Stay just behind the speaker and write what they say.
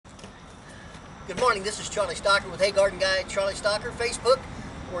Good morning, this is Charlie Stocker with Hey Garden Guy, Charlie Stocker, Facebook,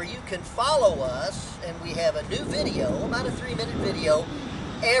 where you can follow us, and we have a new video, about a 3-minute video,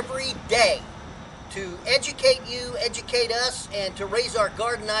 every day to educate you, educate us, and to raise our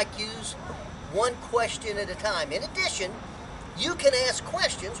garden IQs one question at a time. In addition, you can ask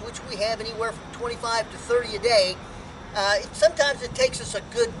questions, which we have anywhere from 25 to 30 a day. Sometimes it takes us a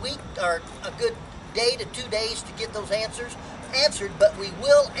good week or a good day to 2 days to get those answered, but we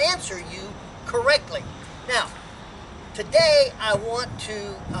will answer you correctly. Now, today I want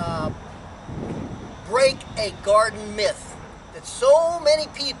to break a garden myth that so many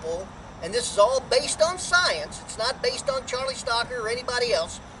people, and this is all based on science, it's not based on Charlie Stocker or anybody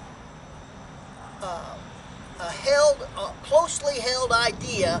else, a closely held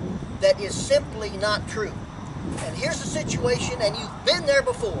idea that is simply not true. And here's the situation, and you've been there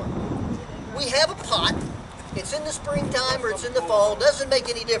before. We have a pot, it's in the springtime or it's in the fall, doesn't make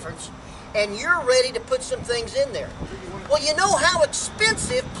any difference, and you're ready to put some things in there. Well, you know how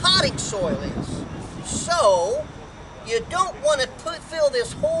expensive potting soil is. So, you don't want to fill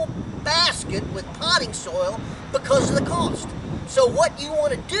this whole basket with potting soil because of the cost. So what you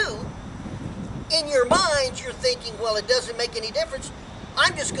want to do, in your mind, you're thinking, well, it doesn't make any difference.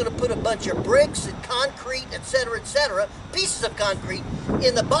 I'm just going to put a bunch of bricks and concrete, etc., pieces of concrete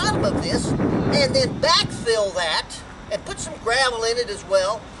in the bottom of this, and then backfill that, and put some gravel in it as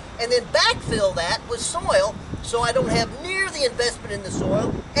well, and then backfill that with soil so I don't have near the investment in the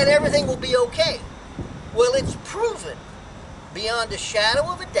soil, and everything will be okay. Well, it's proven beyond a shadow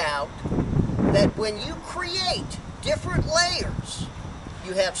of a doubt that when you create different layers,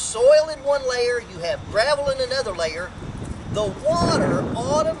 you have soil in one layer, you have gravel in another layer, the water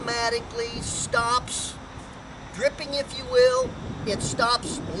automatically stops dripping, if you will. It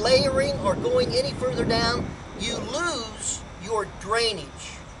stops layering or going any further down. You lose your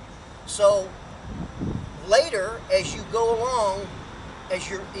drainage. So later, as you go along, as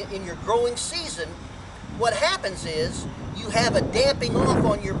you're in your growing season, what happens is you have a damping off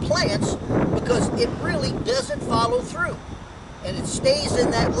on your plants because it really doesn't follow through. And it stays in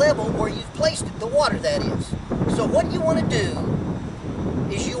that level where you've placed it, the water that is. So what you want to do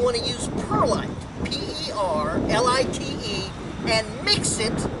is you want to use perlite, P-E-R-L-I-T-E, and mix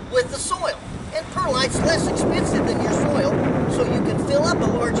it with the soil. And perlite's less expensive than your soil, so you can fill up a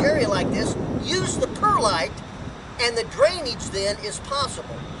large area like this, use the perlite, and the drainage then is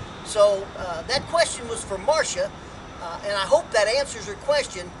possible. So that question was for Marcia, and I hope that answers her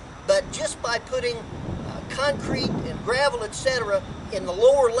question, but just by putting concrete and gravel, etc., in the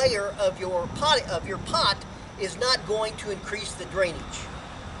lower layer of your pot is not going to increase the drainage.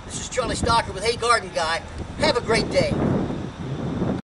 This is Charlie Stocker with Hey Garden Guy. Have a great day.